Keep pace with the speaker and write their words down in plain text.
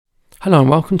Hello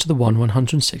and welcome to the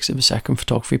 1/106th of a second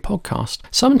photography podcast.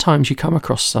 Sometimes you come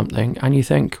across something and you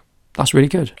think, that's really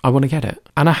good, I want to get it.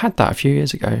 And I had that a few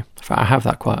years ago. In fact, I have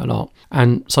that quite a lot.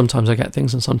 And sometimes I get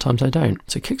things and sometimes I don't.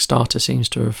 So Kickstarter seems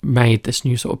to have made this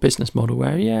new sort of business model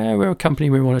where, we're a company,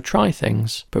 we want to try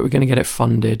things, but we're going to get it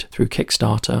funded through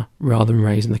Kickstarter rather than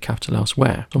raising the capital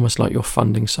elsewhere. It's almost like you're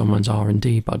funding someone's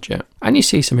R&D budget. And you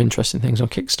see some interesting things on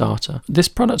Kickstarter. This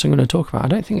product I'm going to talk about, I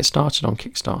don't think it started on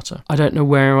Kickstarter. I don't know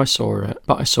where I saw it,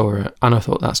 but I saw it and I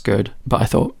thought that's good. But I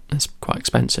thought it's quite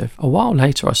expensive. A while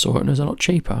later I saw it and it was a lot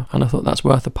cheaper and I thought that's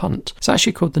worth a punt. It's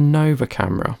actually called the Nova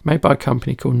camera, made by a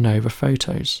company called Nova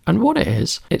Photos. And what it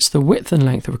is, it's the width and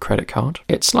length of a credit card.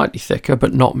 It's slightly thicker,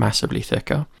 but not massively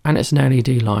thicker. And it's an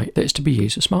LED light that is to be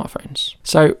used with smartphones.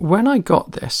 So when I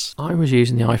got this, I was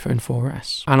using the iPhone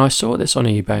 4S and I saw this on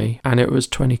eBay and it was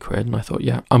 20 quid. And I thought,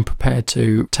 I'm prepared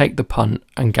to take the punt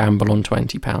and gamble on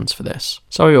 £20 for this.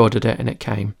 So I ordered it and it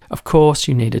came. Of course,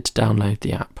 you needed to download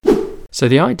the app. So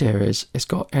the idea is it's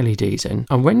got LEDs in,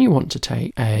 and when you want to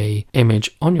take a image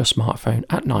on your smartphone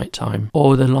at night time,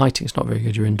 or the lighting's not very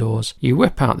good, you're indoors, you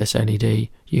whip out this LED,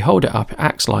 you hold it up, it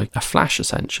acts like a flash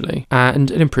essentially, and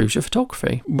it improves your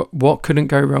photography. What couldn't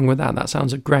go wrong with that? That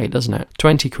sounds great, doesn't it?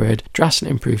 20 quid,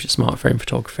 drastically improves your smartphone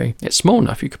photography. It's small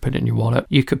enough you could put it in your wallet,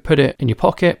 you could put it in your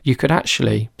pocket, you could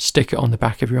actually stick it on the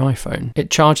back of your iPhone. It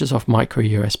charges off micro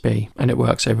USB and it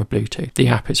works over Bluetooth. The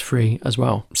app is free as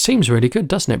well. Seems really good,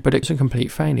 doesn't it? But it's a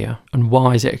complete failure. And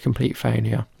why is it a complete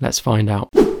failure? Let's find out.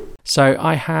 So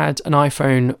I had an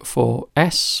iPhone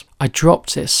 4S. I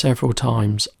dropped it several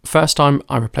times. First time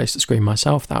I replaced the screen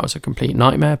myself. That was a complete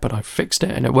nightmare, but I fixed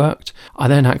it and it worked. I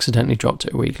then accidentally dropped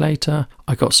it a week later.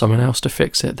 I got someone else to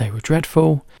fix it. They were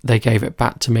dreadful. They gave it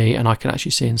back to me and I could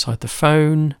actually see inside the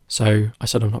phone. So I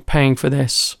said, I'm not paying for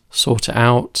this. Sort it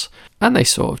out. And they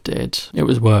sort of did. It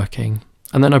was working.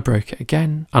 And then I broke it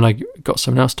again and I got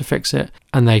someone else to fix it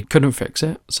and they couldn't fix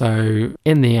it. So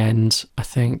in the end, I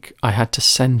think I had to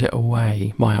send it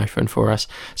away, my iPhone 4S.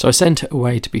 So I sent it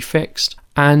away to be fixed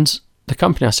and the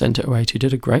company I sent it away to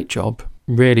did a great job.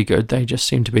 Really good. They just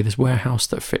seemed to be this warehouse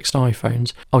that fixed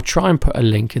iPhones. I'll try and put a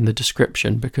link in the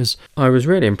description because I was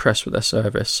really impressed with their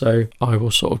service. So I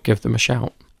will sort of give them a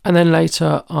shout. And then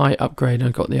later I upgraded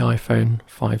and got the iPhone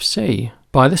 5C.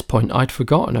 By this point, I'd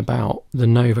forgotten about the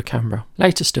Nova camera.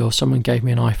 Later still, someone gave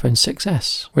me an iPhone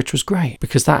 6S, which was great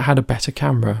because that had a better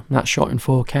camera. That shot in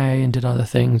 4K and did other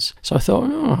things. So I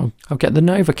thought, I'll get the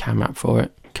Nova Cam app for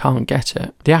it. Can't get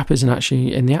it. The app isn't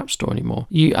actually in the App Store anymore.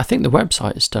 I think the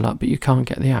website is still up, but you can't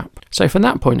get the app. So from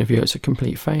that point of view, it's a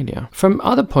complete failure. From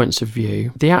other points of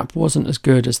view, the app wasn't as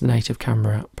good as the native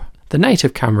camera app. The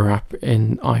native camera app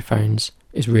in iPhones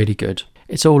is really good.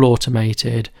 It's all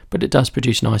automated, but it does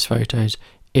produce nice photos.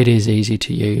 It is easy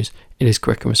to use. It is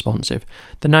quick and responsive.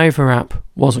 The Nova app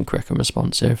wasn't quick and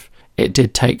responsive. It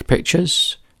did take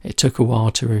pictures. It took a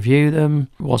while to review them.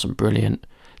 It wasn't brilliant.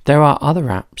 There are other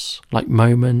apps like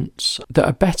Moments that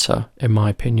are better, in my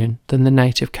opinion, than the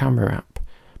native camera app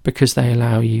because they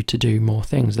allow you to do more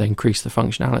things. They increase the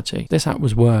functionality. This app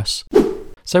was worse.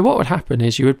 So what would happen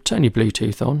is you would turn your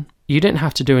Bluetooth on. You didn't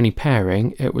have to do any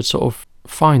pairing. It would sort of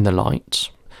find the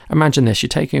light. Imagine this, you're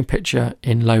taking a picture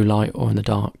in low light or in the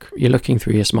dark. You're looking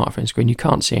through your smartphone screen, you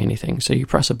can't see anything. So you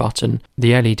press a button,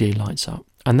 the LED lights up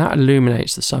and that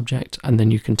illuminates the subject and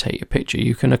then you can take your picture.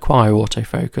 You can acquire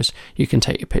autofocus, you can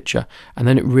take your picture and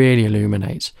then it really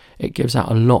illuminates. It gives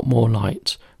out a lot more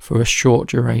light for a short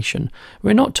duration.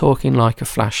 We're not talking like a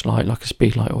flashlight, like a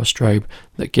speed light or a strobe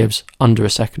that gives under a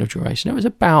second of duration. It was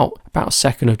about a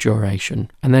second of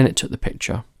duration and then it took the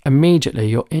picture. Immediately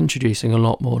you're introducing a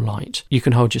lot more light. You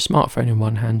can hold your smartphone in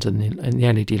one hand and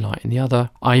the LED light in the other.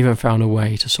 I even found a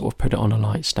way to sort of put it on a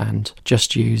light stand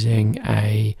just using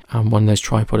one of those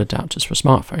tripod adapters for a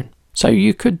smartphone. So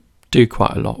you could do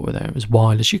quite a lot with it. It was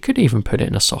wireless. You could even put it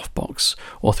in a softbox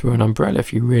or through an umbrella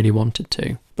if you really wanted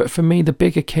to. But for me, the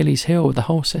big Achilles heel of the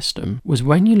whole system was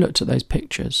when you looked at those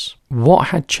pictures, what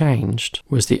had changed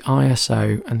was the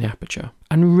ISO and the aperture.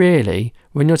 And really,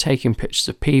 when you're taking pictures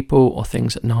of people or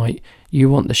things at night, you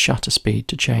want the shutter speed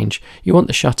to change. You want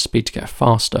the shutter speed to get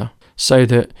faster so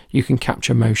that you can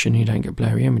capture motion and you don't get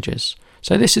blurry images.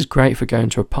 So this is great for going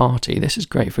to a party. This is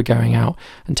great for going out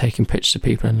and taking pictures of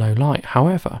people in low light.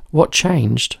 However, what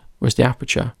changed was the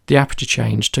aperture. The aperture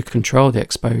changed to control the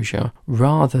exposure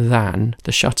rather than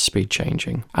the shutter speed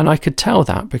changing. And I could tell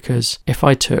that because if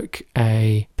I took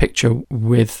a picture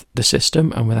with the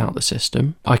system and without the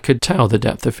system, I could tell the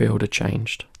depth of field had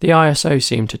changed. The ISO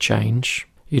seemed to change.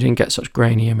 You didn't get such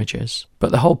grainy images. But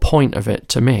the whole point of it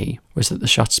to me was that the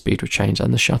shutter speed would change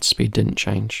and the shutter speed didn't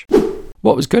change.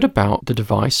 What was good about the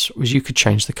device was you could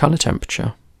change the colour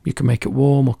temperature. You could make it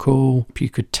warm or cool. You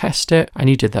could test it, and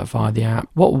you did that via the app.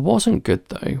 What wasn't good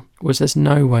though was there's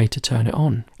no way to turn it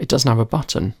on. It doesn't have a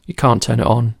button. You can't turn it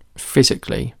on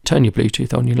physically. Turn your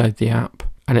Bluetooth on, you load the app,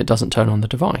 and it doesn't turn on the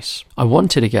device. I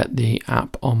wanted to get the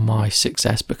app on my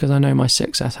 6S because I know my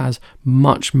 6S has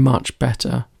much, much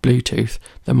better Bluetooth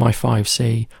than my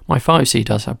 5C. My 5C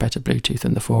does have better Bluetooth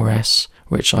than the 4S,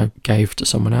 which I gave to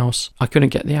someone else. I couldn't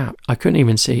get the app. I couldn't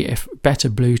even see if better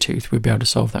Bluetooth would be able to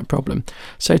solve that problem.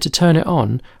 So to turn it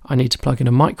on, I need to plug in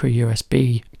a micro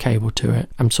USB cable to it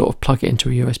and sort of plug it into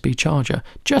a USB charger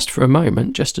just for a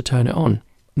moment, just to turn it on.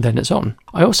 Then it's on.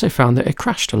 I also found that it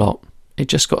crashed a lot. It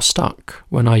just got stuck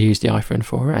when I used the iPhone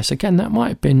 4S. Again, that might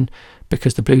have been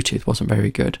because the Bluetooth wasn't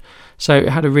very good. So it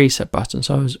had a reset button,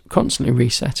 so I was constantly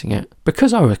resetting it.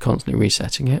 Because I was constantly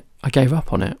resetting it, I gave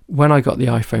up on it. When I got the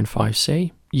iPhone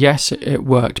 5C, yes, it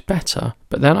worked better,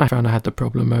 but then I found I had the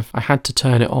problem of I had to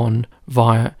turn it on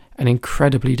via an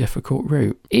incredibly difficult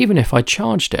route. Even if I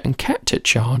charged it and kept it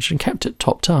charged and kept it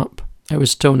topped up, there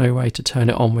was still no way to turn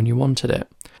it on when you wanted it.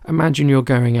 Imagine you're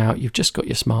going out, you've just got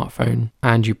your smartphone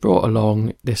and you brought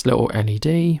along this little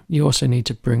LED. You also need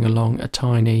to bring along a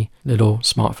tiny little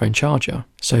smartphone charger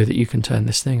so that you can turn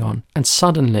this thing on. And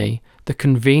suddenly the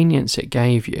convenience it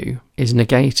gave you is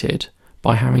negated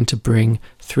by having to bring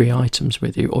 3 items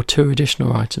with you or 2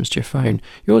 additional items to your phone.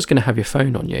 You're always going to have your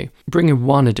phone on you. Bringing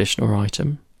 1 additional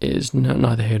item is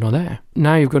neither here nor there.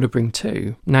 Now you've got to bring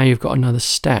 2. Now you've got another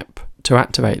step to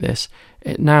activate this.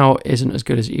 It now isn't as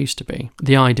good as it used to be.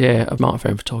 The idea of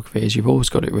smartphone photography is you've always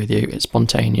got it with you. It's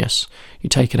spontaneous. You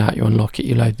take it out, you unlock it,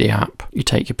 you load the app, you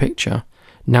take your picture.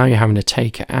 Now you're having to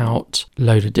take it out,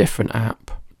 load a different app,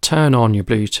 turn on your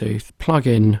Bluetooth, plug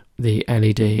in the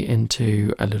LED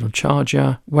into a little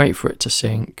charger, wait for it to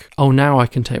sync. Oh, now I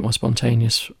can take my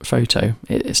spontaneous photo.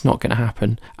 It's not going to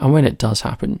happen. And when it does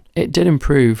happen, it did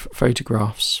improve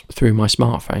photographs through my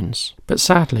smartphones. But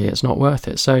sadly, it's not worth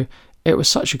it. So it was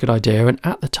such a good idea, and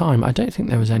at the time I don't think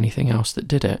there was anything else that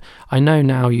did it. I know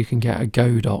now you can get a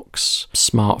Godox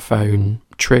smartphone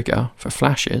trigger for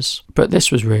flashes, but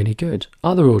this was really good.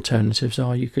 Other alternatives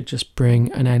are you could just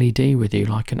bring an LED with you,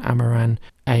 like an Amaran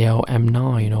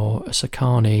AL-M9 or a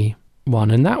Sakani one,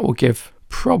 and that will give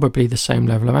probably the same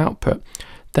level of output.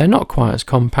 They're not quite as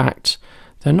compact,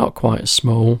 they're not quite as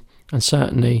small, and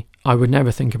certainly I would never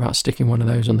think about sticking one of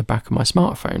those on the back of my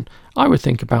smartphone. I would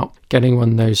think about getting one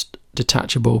of those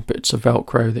detachable bits of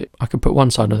Velcro that I could put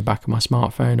one side on the back of my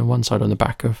smartphone and one side on the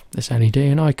back of this LED,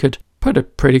 and I could put a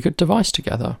pretty good device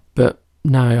together. But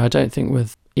no, I don't think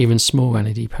with even small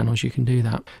LED panels you can do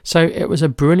that. So it was a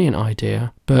brilliant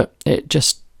idea, but it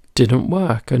just didn't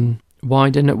work. And why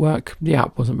didn't it work? The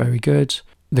app wasn't very good.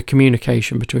 The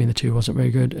communication between the two wasn't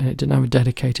very good, and it didn't have a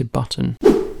dedicated button.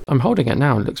 I'm holding it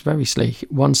now. It looks very sleek.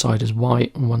 One side is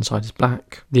white and one side is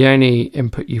black. The only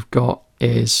input you've got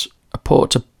is a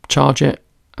port to charge it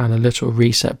and a little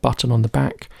reset button on the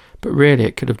back. But really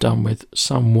it could have done with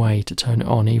some way to turn it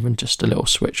on, even just a little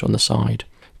switch on the side.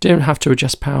 Don't have to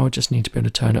adjust power, just need to be able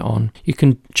to turn it on. You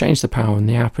can change the power in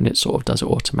the app and it sort of does it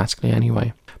automatically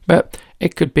anyway. But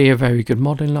it could be a very good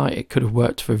modeling light. It could have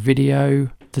worked for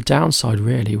video. The downside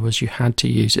really was you had to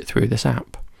use it through this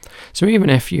app. So even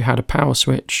if you had a power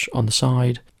switch on the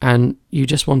side and you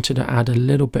just wanted to add a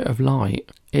little bit of light,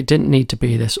 it didn't need to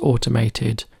be this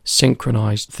automated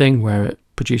synchronized thing where it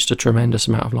produced a tremendous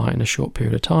amount of light in a short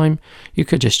period of time. You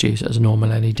could just use it as a normal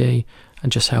LED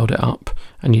and just held it up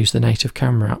and use the native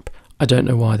camera app. I don't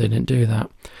know why they didn't do that.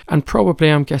 And probably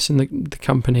I'm guessing the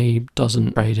company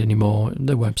doesn't trade anymore.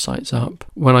 The website's up.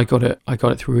 When I got it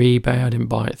through eBay. I didn't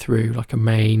buy it through like a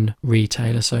main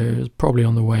retailer, so it was probably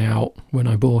on the way out when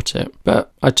I bought it.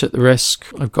 But I took the risk.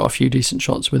 I've got a few decent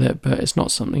shots with it, but it's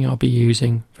not something I'll be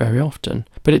using very often.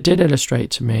 But it did illustrate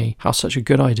to me how such a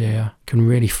good idea can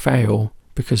really fail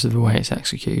because of the way it's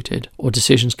executed, or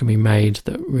decisions can be made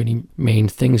that really mean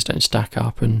things don't stack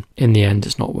up, and in the end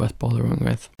it's not worth bothering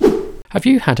with. Have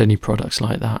you had any products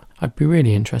like that? I'd be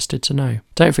really interested to know.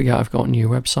 Don't forget I've got a new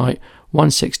website,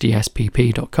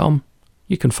 160spp.com.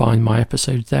 You can find my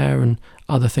episodes there and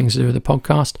other things to do with the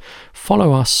podcast.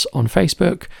 Follow us on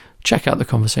Facebook, check out the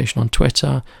conversation on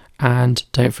Twitter, and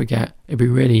don't forget it'd be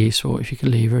really useful if you could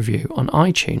leave a review on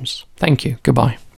iTunes. Thank you. Goodbye.